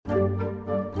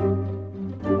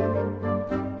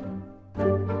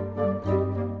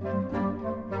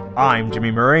I'm Jimmy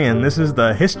Murray, and this is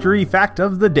the History Fact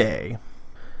of the Day.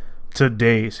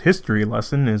 Today's history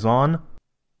lesson is on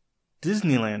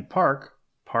Disneyland Park,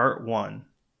 Part 1.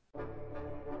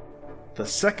 The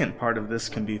second part of this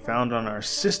can be found on our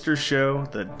sister show,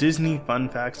 the Disney Fun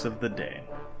Facts of the Day.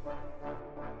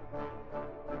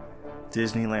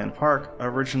 Disneyland Park,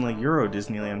 originally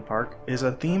EuroDisneyland Park, is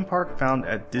a theme park found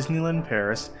at Disneyland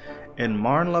Paris in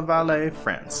Marne-la-Vallée,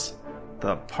 France.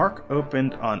 The park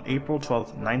opened on April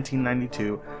 12,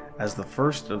 1992 as the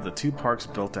first of the two parks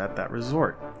built at that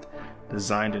resort.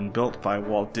 Designed and built by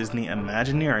Walt Disney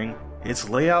Imagineering, its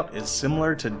layout is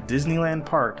similar to Disneyland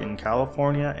Park in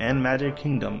California and Magic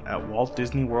Kingdom at Walt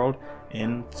Disney World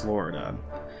in Florida.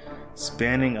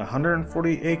 Spanning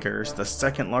 140 acres, the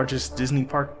second largest Disney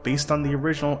park based on the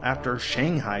original after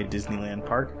Shanghai Disneyland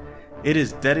Park, it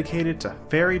is dedicated to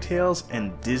fairy tales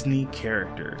and Disney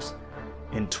characters.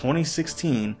 In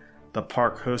 2016, the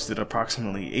park hosted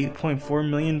approximately 8.4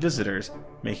 million visitors,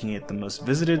 making it the most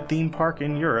visited theme park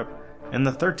in Europe and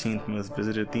the 13th most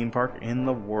visited theme park in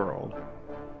the world.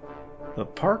 The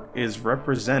park is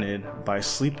represented by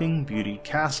Sleeping Beauty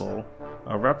Castle,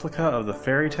 a replica of the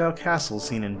fairy tale castle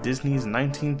seen in Disney's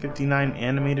 1959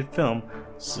 animated film,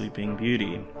 Sleeping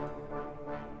Beauty.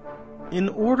 In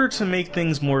order to make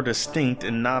things more distinct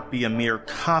and not be a mere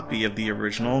copy of the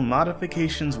original,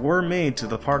 modifications were made to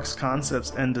the park's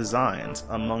concepts and designs.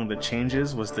 Among the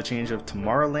changes was the change of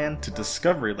Tomorrowland to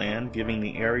Discoveryland, giving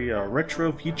the area a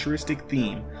retro-futuristic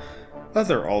theme.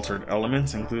 Other altered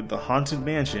elements include the Haunted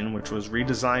Mansion, which was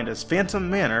redesigned as Phantom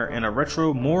Manor, and a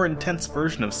retro, more intense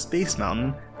version of Space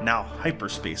Mountain, now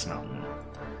Hyperspace Mountain.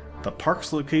 The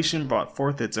park's location brought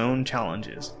forth its own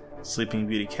challenges. Sleeping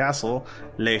Beauty Castle,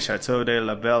 Le Château de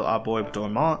la Belle à Bois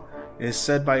Dormant, is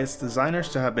said by its designers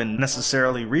to have been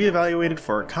necessarily re-evaluated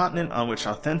for a continent on which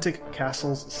authentic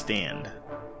castles stand.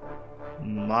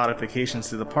 Modifications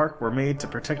to the park were made to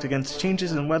protect against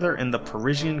changes in weather and the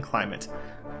Parisian climate.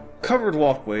 Covered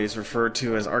walkways, referred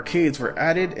to as arcades, were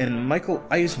added, and Michael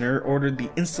Eisner ordered the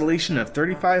installation of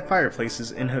 35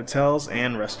 fireplaces in hotels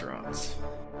and restaurants.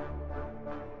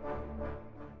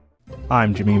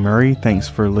 I'm Jimmy Murray. Thanks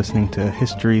for listening to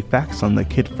History Facts on the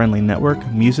Kid Friendly Network.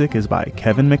 Music is by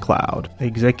Kevin MacLeod.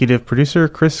 Executive producer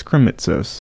Chris Kremitzos.